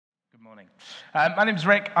Morning. My name's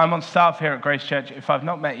Rick. I'm on staff here at Grace Church. If I've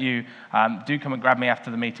not met you, do come and grab me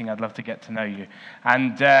after the meeting. I'd love to get to know you.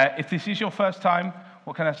 And if this is your first time,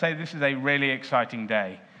 what can I say? This is a really exciting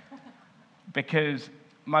day because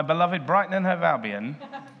my beloved Brighton and Hove Albion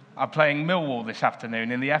are playing Millwall this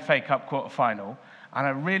afternoon in the FA Cup quarter-final, and I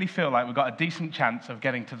really feel like we've got a decent chance of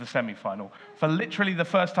getting to the semi-final for literally the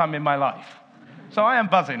first time in my life. So I am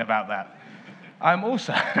buzzing about that. I'm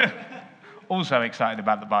also excited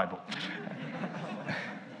about the Bible.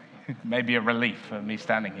 Maybe a relief for me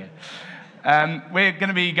standing here. We're going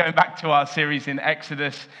to be going back to our series in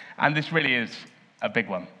Exodus, and this really is a big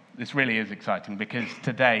one. This really is exciting because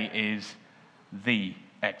today is the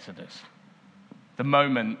Exodus, the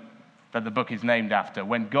moment that the book is named after,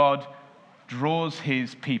 when God draws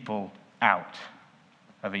his people out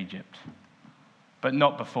of Egypt, but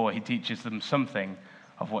not before he teaches them something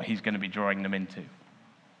of what he's going to be drawing them into.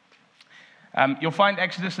 You'll find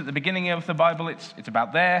Exodus at the beginning of the Bible. It's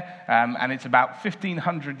about there, and it's about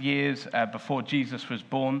 1,500 years before Jesus was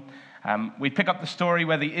born. We pick up the story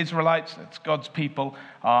where the Israelites, that's God's people,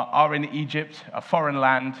 are in Egypt, a foreign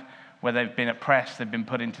land where they've been oppressed, they've been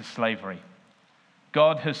put into slavery.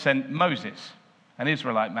 God has sent Moses, an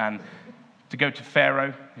Israelite man, to go to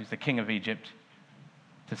Pharaoh, who's the king of Egypt,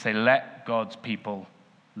 to say, let God's people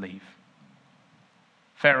leave.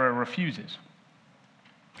 Pharaoh refuses.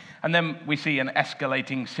 And then we see an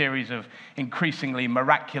escalating series of increasingly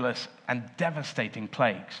miraculous and devastating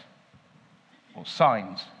plagues, or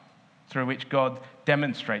signs, through which God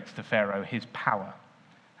demonstrates to Pharaoh his power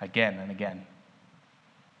again and again.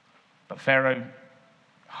 But Pharaoh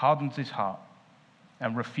hardens his heart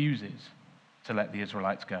and refuses to let the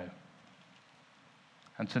Israelites go.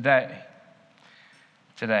 And today,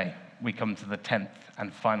 we come to the 10th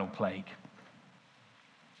and final plague.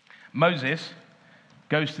 Moses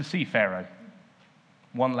goes to see Pharaoh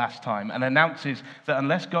one last time and announces that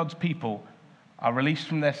unless God's people are released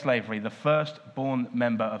from their slavery, the firstborn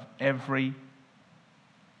member of every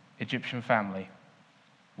Egyptian family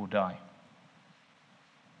will die.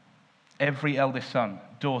 Every eldest son,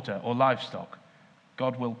 daughter, or livestock,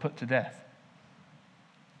 God will put to death.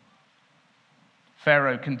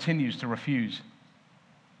 Pharaoh continues to refuse.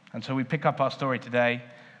 And so we pick up our story today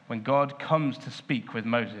when God comes to speak with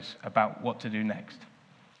Moses about what to do next.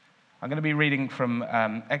 I'm going to be reading from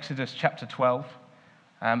Exodus chapter 12.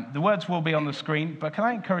 The words will be on the screen, but can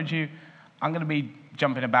I encourage you, I'm going to be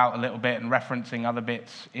jumping about a little bit and referencing other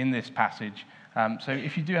bits in this passage. So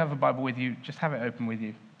if you do have a Bible with you, just have it open with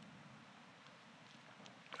you.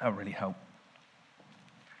 That'll really help.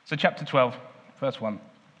 So chapter 12, verse 1.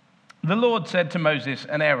 The Lord said to Moses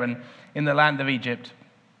and Aaron in the land of Egypt,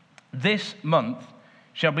 "This month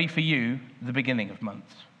shall be for you the beginning of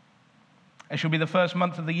months. It shall be the first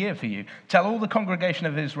month of the year for you. Tell all the congregation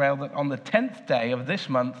of Israel that on the 10th day of this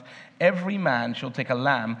month, every man shall take a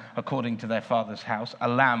lamb according to their father's house, a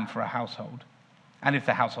lamb for a household. And if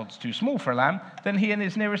the household's too small for a lamb, then he and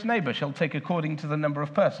his nearest neighbor shall take according to the number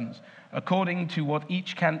of persons. According to what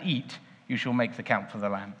each can eat, you shall make the count for the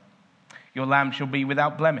lamb. Your lamb shall be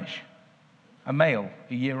without blemish, a male,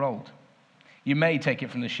 a year old. You may take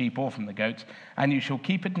it from the sheep or from the goats, and you shall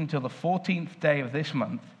keep it until the 14th day of this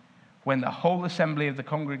month, when the whole assembly of the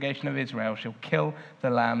congregation of Israel shall kill the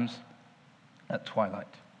lambs at twilight.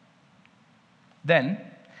 Then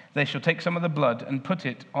they shall take some of the blood and put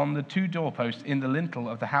it on the 2 doorposts in the lintel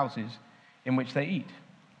of the houses in which they eat.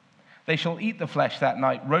 They shall eat the flesh that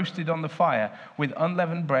night, roasted on the fire, with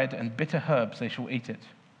unleavened bread and bitter herbs they shall eat it.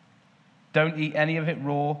 Don't eat any of it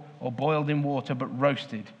raw or boiled in water, but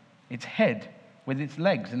roasted, its head with its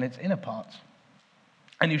legs and its inner parts.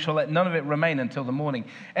 And you shall let none of it remain until the morning.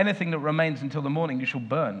 Anything that remains until the morning you shall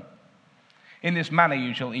burn. In this manner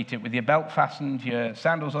you shall eat it, with your belt fastened, your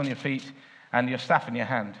sandals on your feet, and your staff in your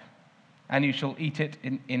hand. And you shall eat it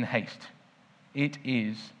in haste. It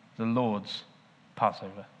is the Lord's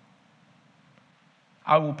Passover.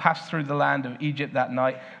 I will pass through the land of Egypt that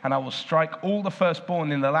night, and I will strike all the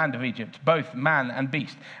firstborn in the land of Egypt, both man and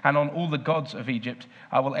beast, and on all the gods of Egypt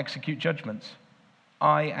I will execute judgments.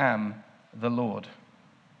 I am the Lord.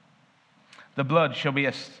 The blood shall be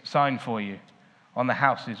a sign for you on the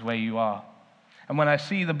houses where you are. And when I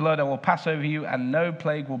see the blood, I will pass over you, and no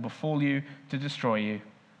plague will befall you to destroy you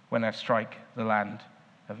when I strike the land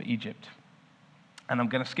of Egypt." And I'm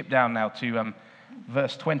going to skip down now to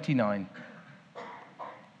verse 29.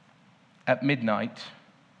 At midnight,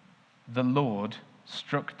 the Lord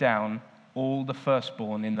struck down all the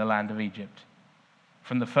firstborn in the land of Egypt,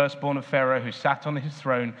 from the firstborn of Pharaoh who sat on his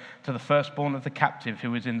throne to the firstborn of the captive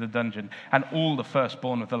who was in the dungeon, and all the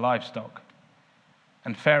firstborn of the livestock.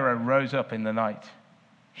 And Pharaoh rose up in the night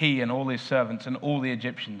he and all his servants and all the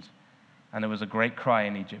Egyptians. And there was a great cry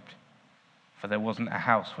in Egypt, for there wasn't a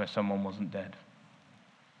house where someone wasn't dead.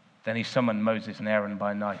 Then he summoned Moses and Aaron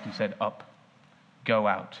by night and said, "Up, go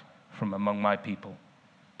out from among my people,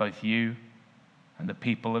 both you and the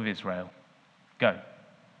people of Israel. Go,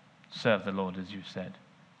 serve the Lord as you said.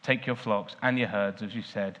 Take your flocks and your herds as you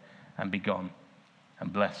said, and be gone,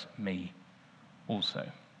 and bless me also."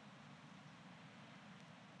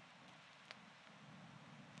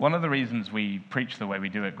 One of the reasons we preach the way we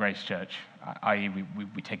do at Grace Church, i.e.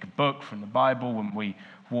 we take a book from the Bible and we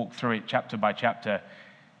walk through it chapter by chapter,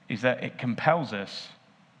 is that it compels us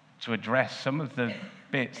to address some of the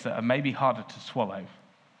bits that are maybe harder to swallow.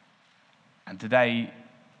 And today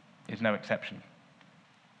is no exception.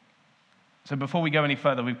 So before we go any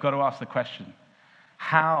further, we've got to ask the question,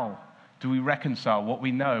 how do we reconcile what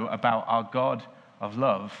we know about our God of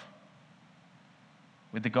love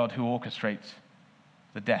with the God who orchestrates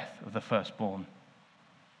the death of the firstborn?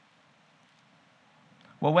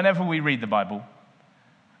 Well, whenever we read the Bible,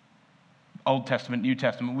 Old Testament, New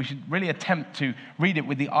Testament, we should really attempt to read it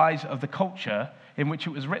with the eyes of the culture in which it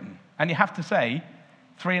was written. And you have to say,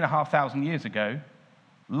 3,500 years ago,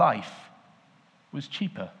 life was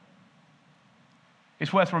cheaper.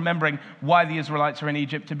 It's worth remembering why the Israelites are in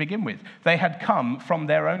Egypt to begin with. They had come from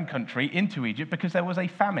their own country into Egypt because there was a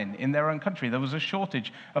famine in their own country. There was a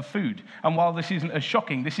shortage of food. And while this isn't as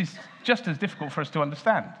shocking, this is just as difficult for us to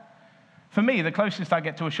understand. For me, the closest I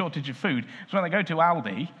get to a shortage of food is when I go to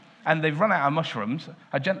Aldi and they've run out of mushrooms.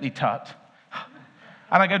 I gently tut,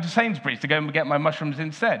 and I go to Sainsbury's to go and get my mushrooms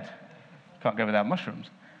instead. Can't go without mushrooms.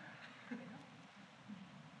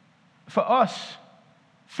 For us,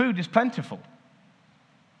 food is plentiful.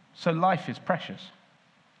 So life is precious.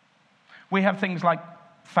 We have things like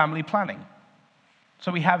family planning.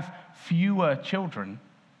 So we have fewer children,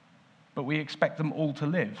 but we expect them all to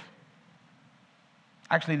live.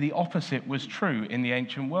 Actually, the opposite was true in the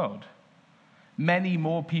ancient world. Many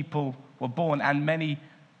more people were born and many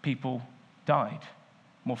people died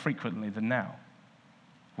more frequently than now,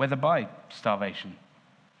 whether by starvation,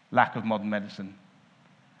 lack of modern medicine,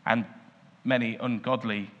 and many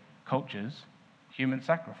ungodly cultures, human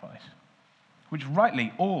sacrifice, which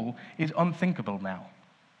rightly all is unthinkable now.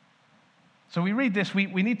 So we read this, we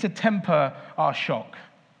need to temper our shock,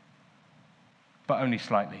 but only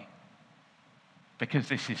slightly, because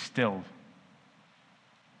this is still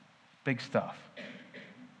big stuff.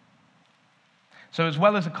 So as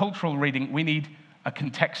well as a cultural reading, we need a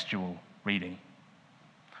contextual reading,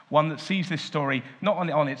 one that sees this story not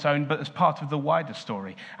on its own, but as part of the wider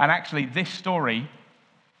story. And actually, this story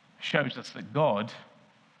shows us that God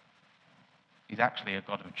is actually a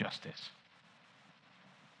God of justice.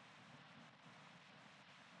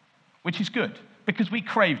 Which is good, because we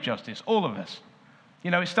crave justice, all of us.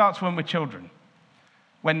 You know, it starts when we're children.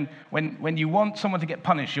 When you want someone to get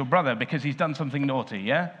punished, your brother, because he's done something naughty,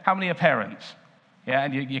 yeah? How many are parents? Yeah,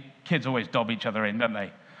 and your kids always dob each other in, don't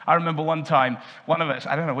they? I remember one time, one of us,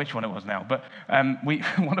 I don't know which one it was now, but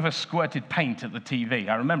one of us squirted paint at the TV.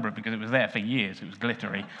 I remember it because it was there for years. It was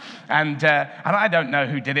glittery. And I don't know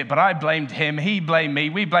who did it, but I blamed him. He blamed me.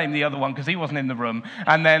 We blamed the other one because he wasn't in the room.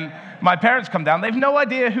 And then my parents come down. They have no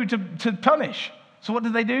idea who to punish. So what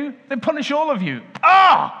do? They punish all of you.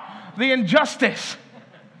 The injustice.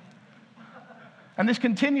 And this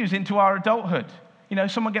continues into our adulthood. You know,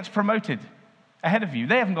 someone gets promoted ahead of you.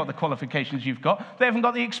 They haven't got the qualifications you've got. They haven't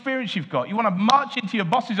got the experience you've got. You want to march into your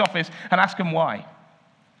boss's office and ask him why.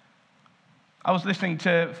 I was listening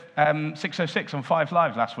to 606 on 5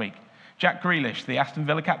 Live last week. Jack Grealish, the Aston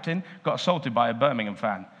Villa captain, got assaulted by a Birmingham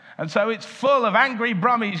fan. And so it's full of angry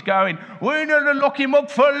Brummies going, "We need to lock him up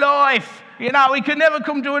for life. You know, he can never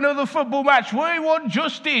come to another football match. We want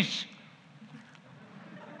justice."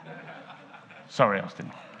 Sorry,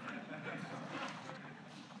 Austin.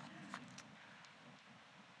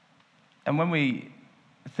 And when we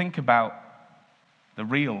think about the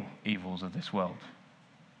real evils of this world,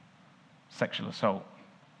 sexual assault,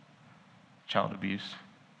 child abuse,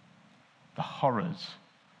 the horrors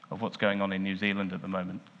of what's going on in New Zealand at the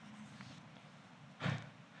moment,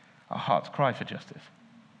 our hearts cry for justice.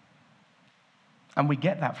 And we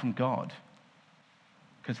get that from God,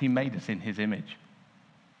 because he made us in his image.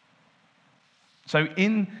 So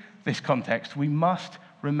in this context, we must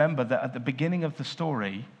remember that at the beginning of the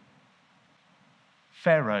story,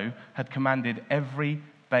 Pharaoh had commanded every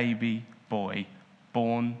baby boy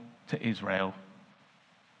born to Israel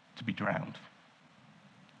to be drowned,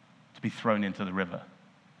 to be thrown into the river.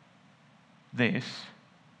 This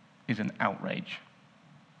is an outrage.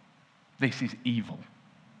 This is evil.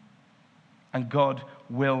 And God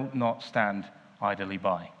will not stand idly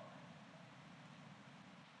by.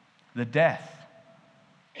 The death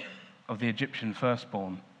of the Egyptian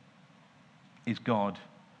firstborn is God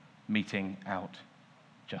meting out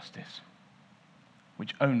justice,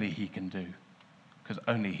 which only he can do, because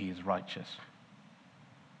only he is righteous.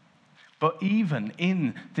 But even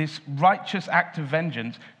in this righteous act of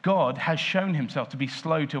vengeance, God has shown himself to be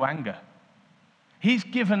slow to anger. He's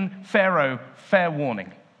given Pharaoh fair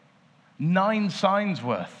warning, 9 signs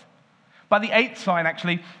worth. By the 8th sign,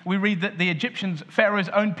 actually, we read that the Egyptians, Pharaoh's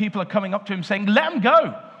own people, are coming up to him saying, "Let them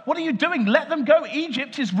go. What are you doing? Let them go.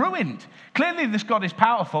 Egypt is ruined. Clearly this God is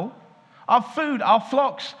powerful. Our food, our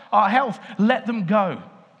flocks, our health, let them go."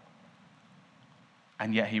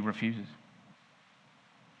 And yet he refuses.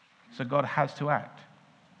 So God has to act.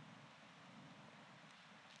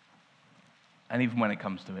 And even when it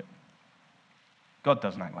comes to it, God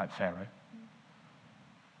doesn't act like Pharaoh.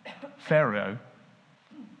 Pharaoh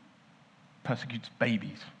persecutes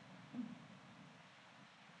babies.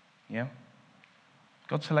 Yeah?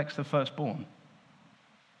 God selects the firstborn,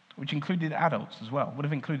 which included adults as well, would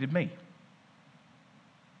have included me.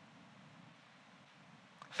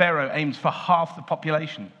 Pharaoh aims for half the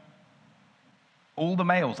population. All the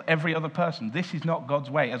males, every other person. This is not God's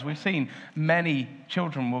way. As we've seen, many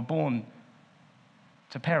children were born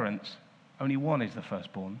to parents. Only one is the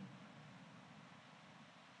firstborn.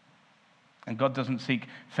 And God doesn't seek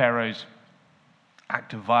Pharaoh's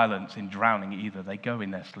act of violence in drowning either. They go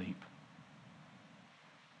in their sleep.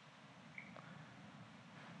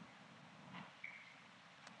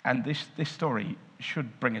 And this story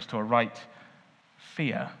should bring us to a right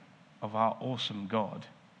fear of our awesome God.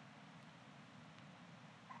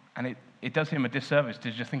 And it does him a disservice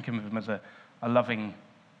to just think of him as a loving,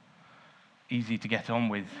 easy to get on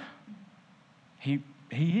with. He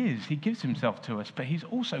gives himself to us, but he's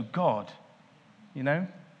also God, you know?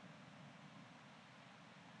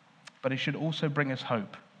 But it should also bring us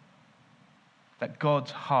hope that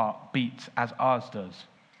God's heart beats as ours does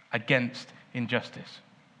against injustice,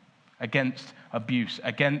 against abuse,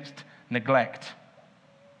 against neglect.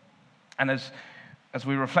 And as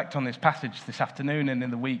we reflect on this passage this afternoon and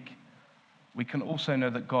in the week, we can also know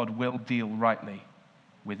that God will deal rightly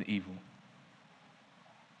with evil.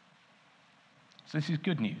 So this is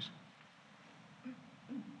good news.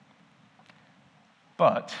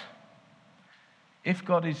 But if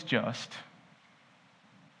God is just,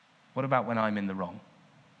 what about when I'm in the wrong?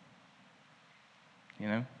 You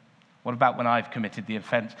know? What about when I've committed the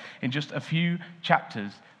offense? In just a few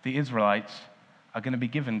chapters, the Israelites are going to be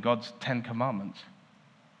given God's 10 commandments.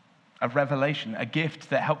 A revelation, a gift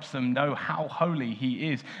that helps them know how holy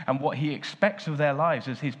he is and what he expects of their lives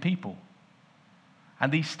as his people.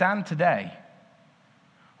 And these stand today,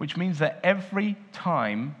 which means that every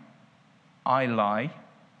time I lie,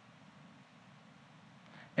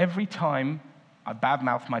 every time I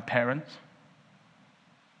badmouth my parents,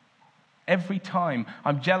 every time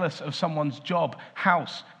I'm jealous of someone's job,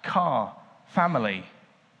 house, car, family,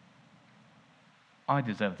 I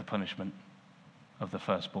deserve the punishment of the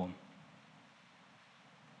firstborn.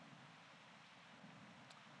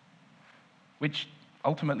 Which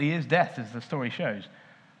ultimately is death, as the story shows.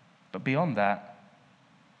 But beyond that,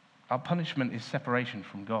 our punishment is separation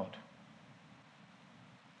from God.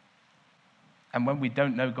 And when we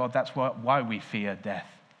don't know God, that's why we fear death.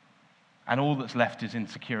 And all that's left is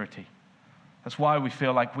insecurity. That's why we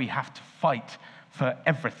feel like we have to fight for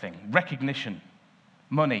everything. Recognition,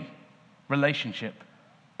 money, relationship,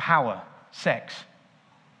 power, sex.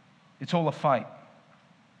 It's all a fight.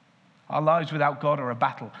 Our lives without God are a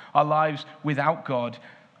battle. Our lives without God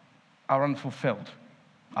are unfulfilled.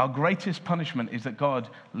 Our greatest punishment is that God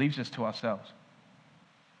leaves us to ourselves.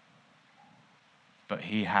 But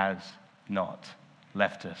he has not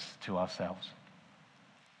left us to ourselves.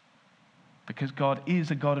 Because God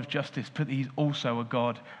is a God of justice, but he's also a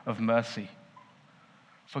God of mercy.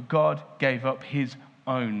 For God gave up his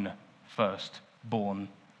own firstborn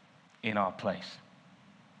in our place.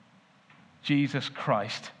 Jesus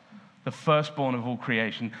Christ, the firstborn of all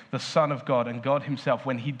creation, the Son of God and God himself,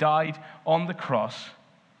 when he died on the cross,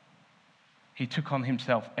 he took on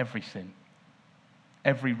himself every sin,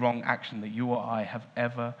 every wrong action that you or I have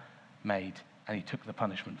ever made, and he took the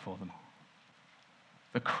punishment for them.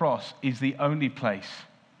 The cross is the only place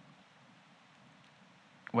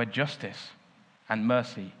where justice and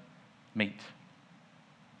mercy meet.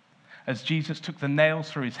 As Jesus took the nails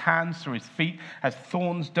through his hands, through his feet, as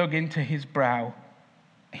thorns dug into his brow,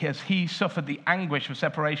 as he suffered the anguish of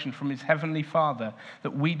separation from his heavenly Father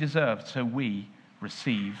that we deserved, so we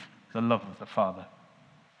receive the love of the Father.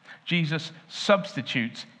 Jesus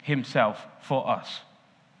substitutes himself for us.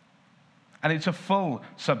 And it's a full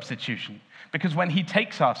substitution. Because when he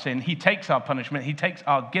takes our sin, he takes our punishment, he takes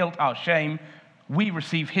our guilt, our shame, we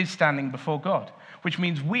receive his standing before God, which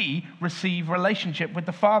means we receive relationship with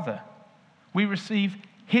the Father. We receive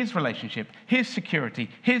his relationship, his security,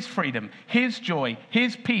 his freedom, his joy,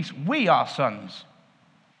 his peace. We are sons.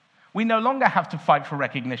 We no longer have to fight for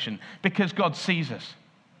recognition because God sees us.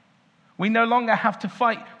 We no longer have to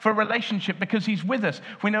fight for relationship because he's with us.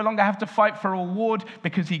 We no longer have to fight for a reward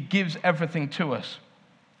because he gives everything to us.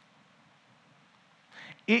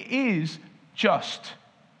 It is just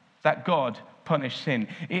that God punished sin.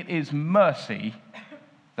 It is mercy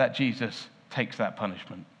that Jesus takes that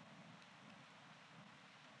punishment.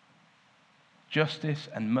 Justice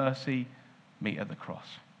and mercy meet at the cross.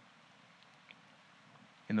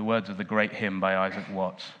 In the words of the great hymn by Isaac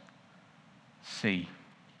Watts, see,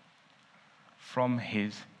 from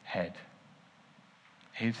his head,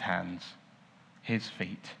 his hands, his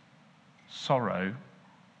feet, sorrow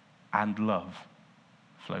and love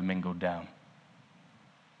flow mingled down.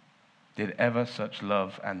 Did ever such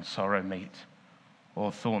love and sorrow meet,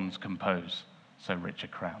 or thorns compose so rich a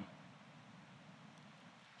crown?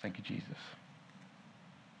 Thank you, Jesus.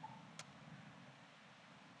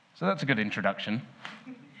 So that's a good introduction.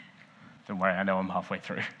 Don't worry, I know I'm halfway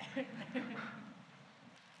through.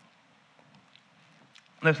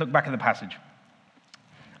 Let's look back at the passage,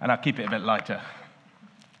 and I'll keep it a bit lighter.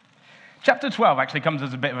 Chapter 12 actually comes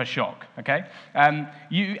as a bit of a shock, okay?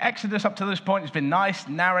 Exodus up to this point has been nice,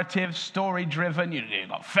 narrative, story-driven. You've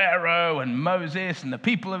got Pharaoh and Moses and the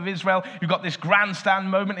people of Israel. You've got this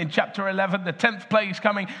grandstand moment in chapter 11, the 10th plague's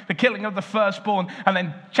coming, the killing of the firstborn, and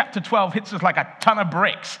then chapter 12 hits us like a ton of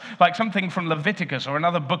bricks, like something from Leviticus or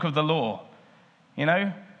another book of the law, you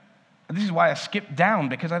know? And this is why I skipped down,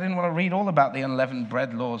 because I didn't want to read all about the unleavened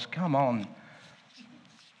bread laws. Come on.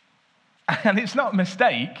 And it's not a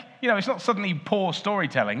mistake. You know, it's not suddenly poor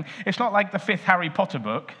storytelling. It's not like the 5th Harry Potter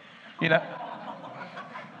book, you know.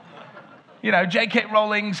 J.K.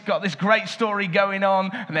 Rowling's got this great story going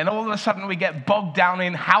on, and then all of a sudden we get bogged down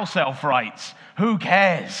in house elf rights. Who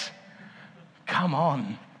cares? Come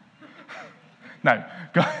on. No.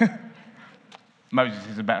 Moses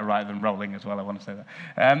is a better writer than Rowling as well, I want to say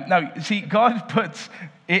that. No, see, God puts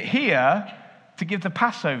it here to give the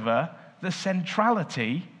Passover the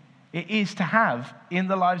centrality it is to have in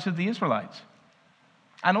the lives of the Israelites,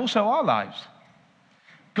 and also our lives.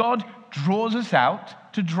 God draws us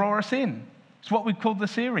out to draw us in. It's what we've called the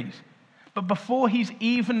series. But before he's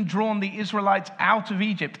even drawn the Israelites out of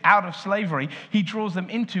Egypt, out of slavery, he draws them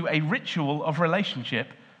into a ritual of relationship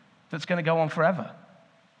that's going to go on forever.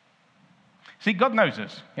 See, God knows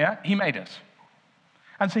us, yeah? He made us.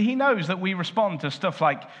 And so he knows that we respond to stuff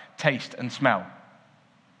like taste and smell.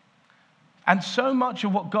 And so much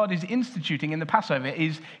of what God is instituting in the Passover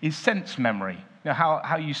is sense memory. You know,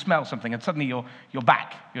 how you smell something and suddenly you're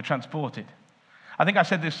back, you're transported. I think I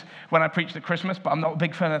said this when I preached at Christmas, but I'm not a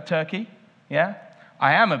big fan of turkey. Yeah?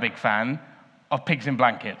 I am a big fan of pigs in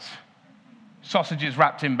blankets. Sausages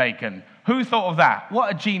wrapped in bacon. Who thought of that?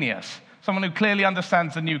 What a genius. Someone who clearly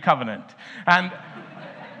understands the new covenant. And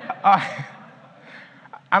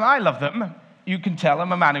I love them. You can tell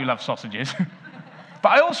I'm a man who loves sausages.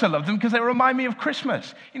 But I also love them because they remind me of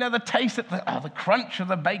Christmas. You know, the taste, the crunch of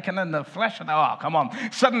the bacon and the flesh. And come on.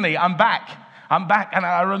 Suddenly, I'm back. And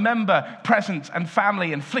I remember presents and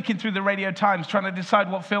family and flicking through the Radio Times trying to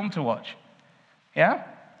decide what film to watch. Yeah?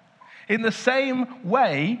 In the same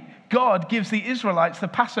way, God gives the Israelites the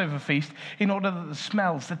Passover feast in order that the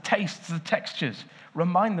smells, the tastes, the textures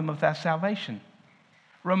remind them of their salvation.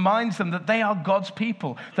 Reminds them that they are God's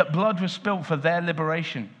people, that blood was spilled for their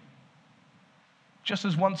liberation. Just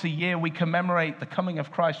as once a year we commemorate the coming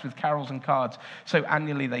of Christ with carols and cards, so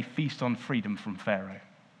annually they feast on freedom from Pharaoh.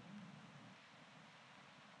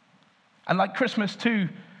 And like Christmas too,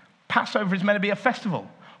 Passover is meant to be a festival.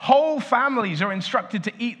 Whole families are instructed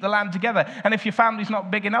to eat the lamb together. And if your family's not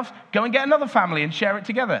big enough, go and get another family and share it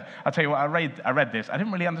together. I'll tell you what, I read this. I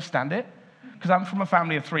didn't really understand it because I'm from a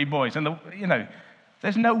family of 3 boys. And,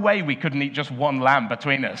 there's no way we couldn't eat just one lamb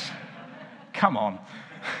between us. Come on.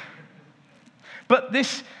 But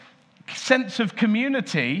this sense of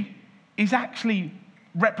community is actually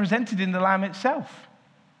represented in the lamb itself.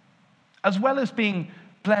 As well as being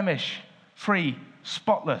blemish, free,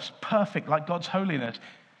 spotless, perfect, like God's holiness,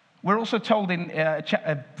 we're also told in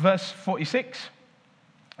verse 46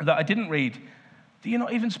 that I didn't read, that you're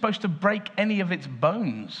not even supposed to break any of its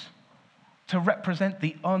bones to represent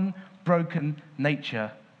the unbroken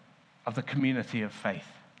nature of the community of faith.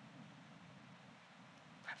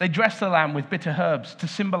 They dress the lamb with bitter herbs to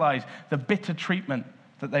symbolize the bitter treatment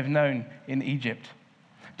that they've known in Egypt.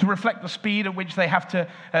 To reflect the speed at which they have to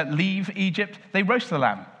leave Egypt, they roast the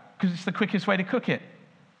lamb because it's the quickest way to cook it.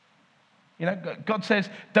 You know, God says,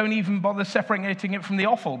 don't even bother separating it from the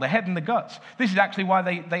offal, the head and the guts. This is actually why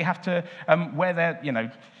they have to wear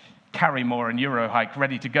their, Carrymore and Eurohike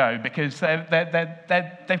ready to go, because they've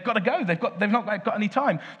got to go. They've not got any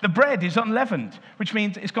time. The bread is unleavened, which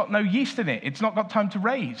means it's got no yeast in it. It's not got time to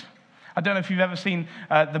raise. I don't know if you've ever seen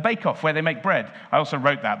the Bake Off where they make bread. I also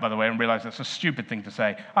wrote that, by the way, and realized that's a stupid thing to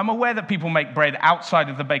say. I'm aware that people make bread outside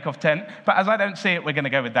of the Bake Off tent, but as I don't see it, we're going to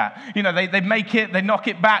go with that. You know, they make it, they knock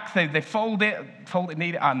it back, they fold it,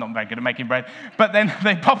 knead it. I'm not very good at making bread. But then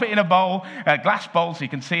they pop it in a bowl, a glass bowl so you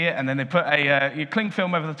can see it, and then they put a cling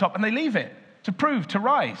film over the top, and they leave it to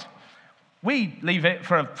rise. We leave it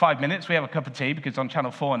for 5 minutes. We have a cup of tea because it's on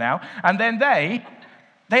Channel 4 now. And then they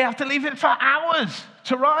have to leave it for hours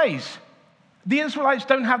to rise. The Israelites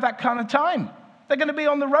don't have that kind of time. They're going to be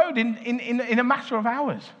on the road in a matter of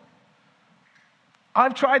hours.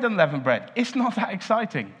 I've tried unleavened bread. It's not that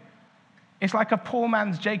exciting. It's like a poor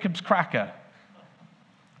man's Jacob's cracker.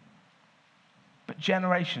 But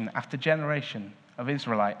generation after generation of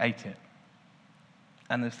Israelite ate it.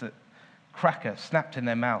 And as the cracker snapped in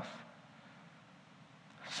their mouth,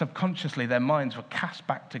 subconsciously their minds were cast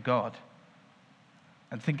back to God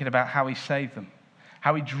and thinking about how he saved them,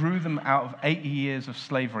 how he drew them out of 80 years of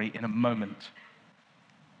slavery in a moment.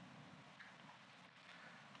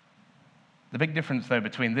 The big difference, though,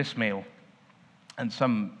 between this meal and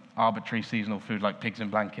some arbitrary seasonal food like pigs in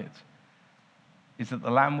blankets is that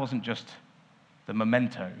the lamb wasn't just the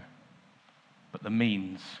memento, but the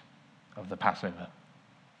means of the Passover.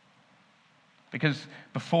 Because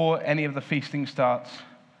before any of the feasting starts,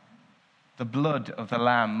 the blood of the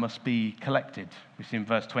lamb must be collected. We see in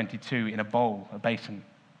verse 22 in a bowl, a basin.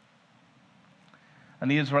 And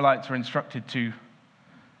the Israelites are instructed to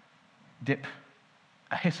dip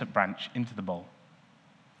a hyssop branch into the bowl.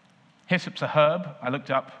 Hyssop's a herb. I looked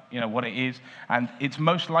up, what it is, and its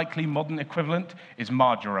most likely modern equivalent is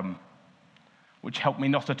marjoram, which helped me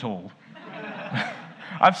not at all.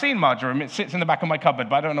 I've seen marjoram. It sits in the back of my cupboard,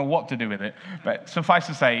 but I don't know what to do with it. But suffice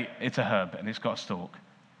to say, it's a herb, and it's got a stalk.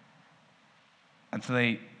 And so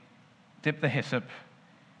they dip the hyssop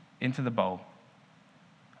into the bowl,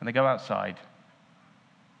 and they go outside,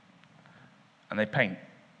 and they paint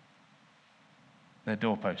their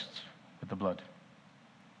doorposts with the blood.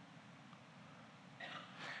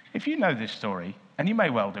 If you know this story, and you may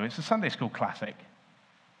well do, it's a Sunday school classic,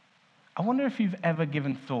 I wonder if you've ever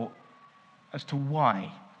given thought as to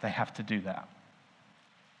why they have to do that.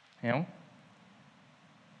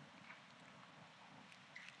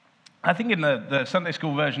 I think in the Sunday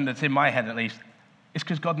school version that's in my head, at least, it's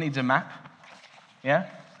because God needs a map. Yeah?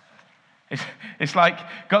 It's like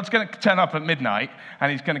God's going to turn up at midnight,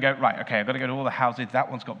 and he's going to go, right, okay, I've got to go to all the houses. That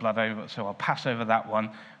one's got blood over it, so I'll pass over that one.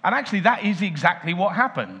 And actually, that is exactly what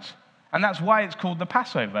happens. And that's why it's called the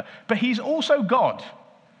Passover. But he's also God.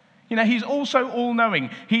 He's also all-knowing.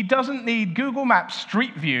 He doesn't need Google Maps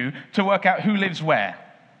Street View to work out who lives where.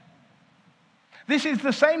 This is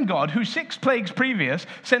the same God who 6 plagues previous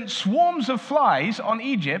sent swarms of flies on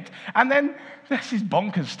Egypt, and then, this is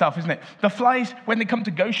bonkers stuff, isn't it? The flies, when they come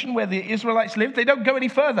to Goshen, where the Israelites live, they don't go any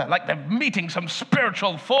further, like they're meeting some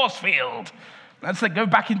spiritual force field as they go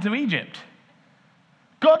back into Egypt.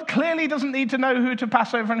 God clearly doesn't need to know who to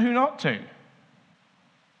pass over and who not to.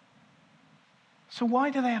 So why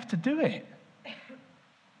do they have to do it?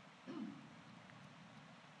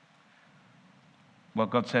 Well,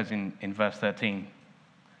 God says in verse 13,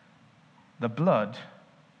 the blood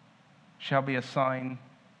shall be a sign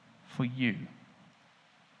for you.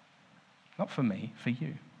 Not for me, for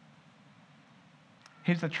you.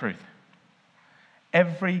 Here's the truth.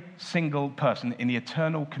 Every single person in the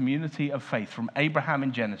eternal community of faith, from Abraham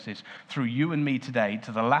in Genesis through you and me today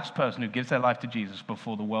to the last person who gives their life to Jesus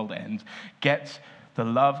before the world ends, gets the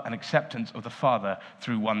love and acceptance of the Father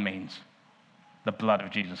through one means, the blood of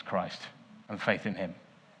Jesus Christ and faith in him.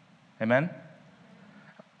 Amen?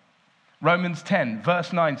 Romans 10,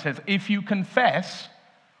 verse 9 says, if you confess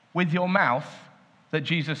with your mouth that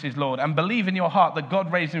Jesus is Lord and believe in your heart that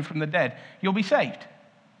God raised him from the dead, you'll be saved.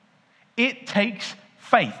 It takes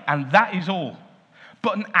faith, and that is all.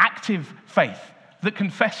 But an active faith that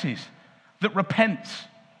confesses, that repents,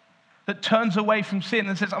 that turns away from sin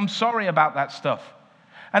and says, I'm sorry about that stuff.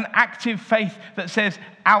 An active faith that says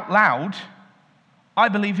out loud, I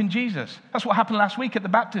believe in Jesus. That's what happened last week at the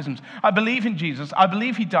baptisms. I believe in Jesus. I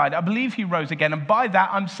believe he died. I believe he rose again. And by that,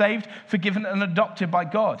 I'm saved, forgiven, and adopted by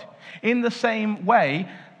God. In the same way,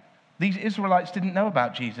 these Israelites didn't know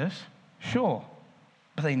about Jesus, sure.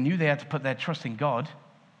 But they knew they had to put their trust in God.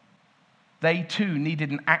 They too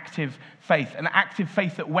needed an active faith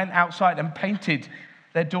that went outside and painted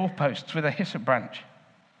their doorposts with a hyssop branch.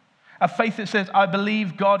 A faith that says, I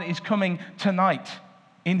believe God is coming tonight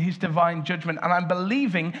in his divine judgment, and I'm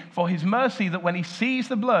believing for his mercy that when he sees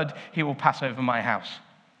the blood, he will pass over my house.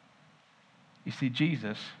 You see,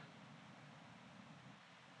 Jesus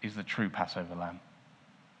is the true Passover lamb.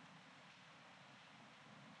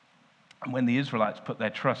 And when the Israelites put their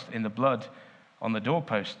trust in the blood on the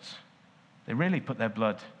doorposts, they really put their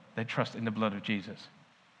trust in the blood of Jesus,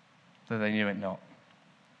 though they knew it not.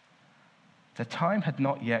 The time had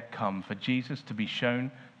not yet come for Jesus to be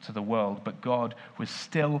shown to the world, but God was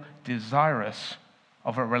still desirous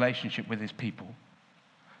of a relationship with his people.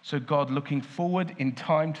 So God, looking forward in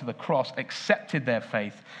time to the cross, accepted their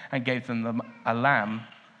faith and gave them a lamb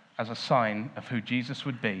as a sign of who Jesus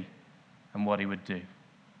would be and what he would do.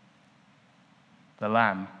 The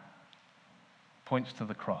lamb points to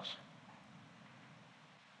the cross.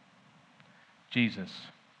 Jesus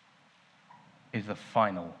is the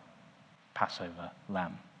final Passover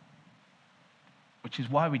lamb, which is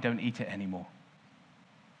why we don't eat it anymore,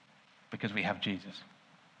 because we have Jesus.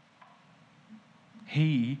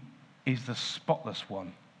 He is the spotless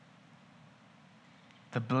one,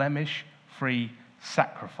 the blemish-free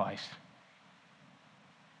sacrifice,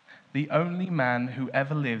 the only man who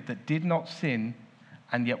ever lived that did not sin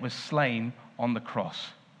and yet was slain on the cross.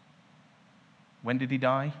 When did he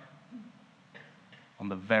die? On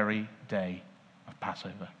the very day of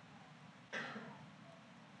Passover.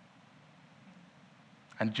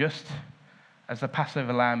 And just as the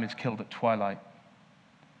Passover lamb is killed at twilight,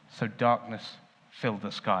 so darkness filled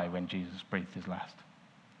the sky when Jesus breathed his last.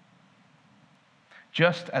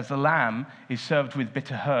 Just as the lamb is served with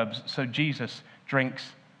bitter herbs, so Jesus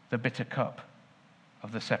drinks the bitter cup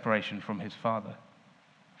of the separation from his Father.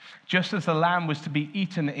 Just as the lamb was to be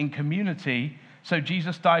eaten in community, so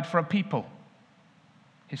Jesus died for a people,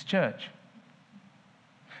 his church.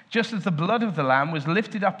 Just as the blood of the lamb was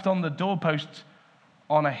lifted up on the doorposts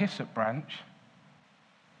on a hyssop branch,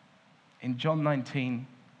 in John 19,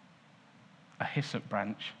 a hyssop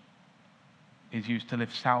branch is used to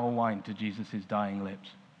lift sour wine to Jesus' dying lips.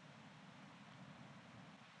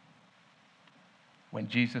 When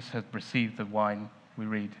Jesus had received the wine, we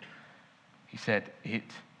read, he said,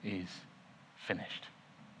 "It is finished."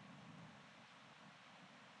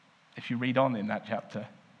 If you read on in that chapter,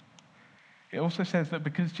 it also says that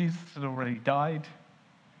because Jesus had already died,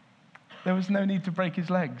 there was no need to break his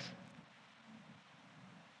legs.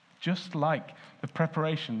 Just like the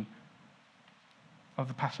preparation of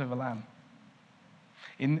the Passover lamb.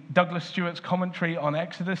 In Douglas Stewart's commentary on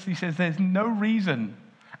Exodus, he says there's no reason,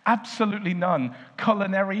 absolutely none,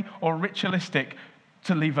 culinary or ritualistic,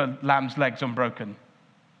 to leave a lamb's legs unbroken.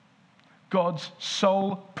 God's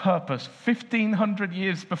sole purpose 1,500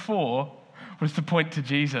 years before was to point to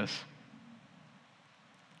Jesus.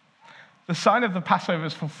 The sign of the Passover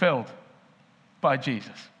is fulfilled by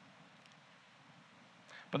Jesus.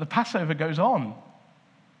 But the Passover goes on.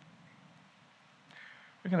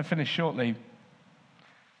 We're going to finish shortly,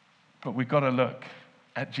 but we've got to look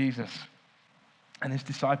at Jesus and his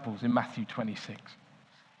disciples in Matthew 26.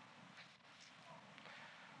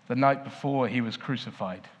 The night before he was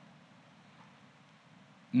crucified,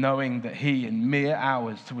 knowing that he, in mere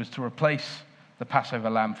hours, was to replace the Passover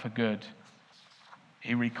lamb for good,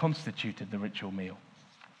 he reconstituted the ritual meal.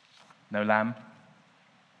 No lamb,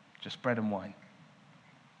 just bread and wine.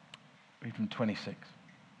 Read from 26.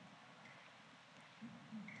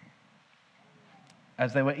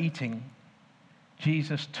 As they were eating,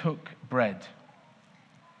 Jesus took bread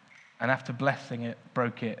and after blessing it,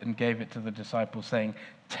 broke it and gave it to the disciples, saying,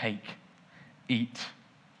 "Take, eat,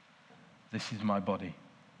 this is my body."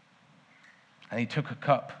 And he took a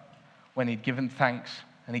cup when he'd given thanks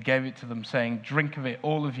and he gave it to them, saying, "Drink of it,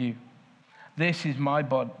 all of you. This is my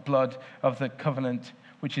blood of the covenant,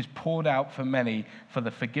 which is poured out for many for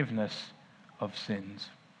the forgiveness of sins.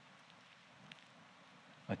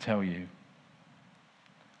 I tell you,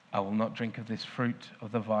 I will not drink of this fruit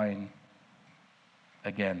of the vine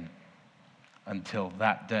again until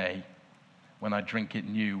that day when I drink it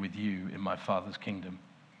new with you in my Father's kingdom."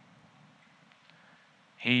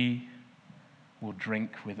 He will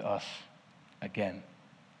drink with us again.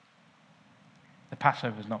 The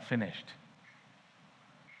Passover is not finished.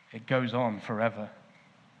 It goes on forever.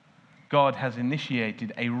 God has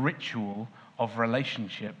initiated a ritual of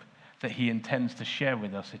relationship that he intends to share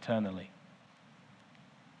with us eternally.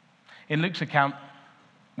 In Luke's account,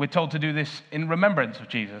 we're told to do this in remembrance of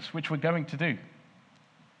Jesus, which we're going to do.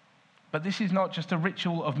 But this is not just a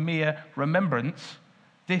ritual of mere remembrance.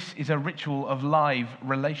 This is a ritual of live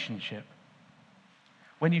relationship.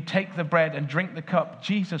 When you take the bread and drink the cup,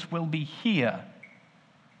 Jesus will be here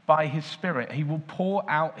by his Spirit. He will pour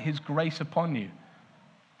out his grace upon you.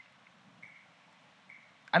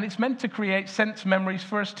 And it's meant to create sense memories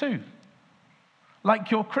for us too.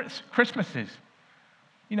 Like your Christmases.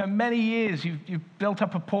 You know, many years you've built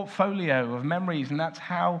up a portfolio of memories, and that's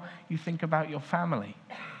how you think about your family.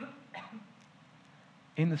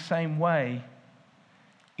 In the same way,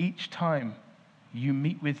 each time you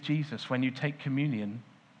meet with Jesus, when you take communion,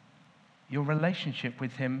 your relationship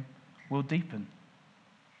with him will deepen.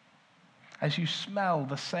 As you smell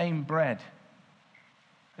the same bread,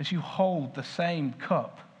 as you hold the same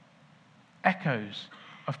cup, echoes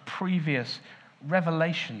of previous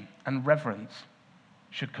revelation and reverence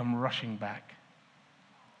should come rushing back.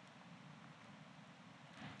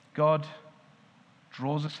 God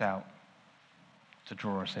draws us out to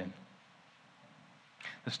draw us in.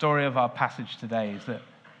 The story of our passage today is that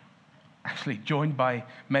actually, joined by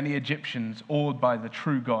many Egyptians, awed by the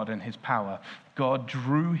true God and his power, God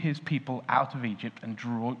drew his people out of Egypt and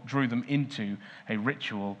drew them into a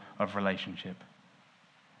ritual of relationship,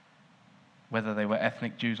 whether they were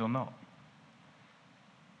ethnic Jews or not.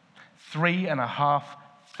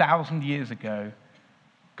 3,500 years ago,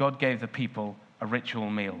 God gave the people a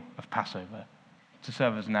ritual meal of Passover to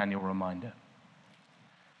serve as an annual reminder.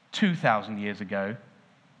 2,000 years ago,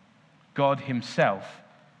 God himself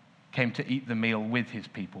came to eat the meal with his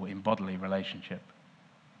people in bodily relationship.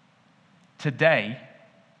 Today,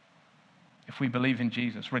 if we believe in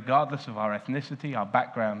Jesus, regardless of our ethnicity, our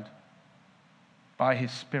background, by his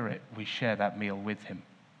Spirit, we share that meal with him.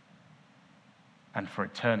 And for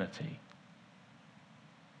eternity,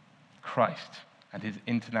 Christ and his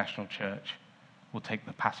international church will take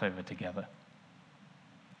the Passover together.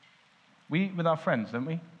 We eat with our friends, don't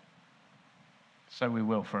we? So we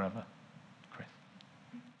will forever.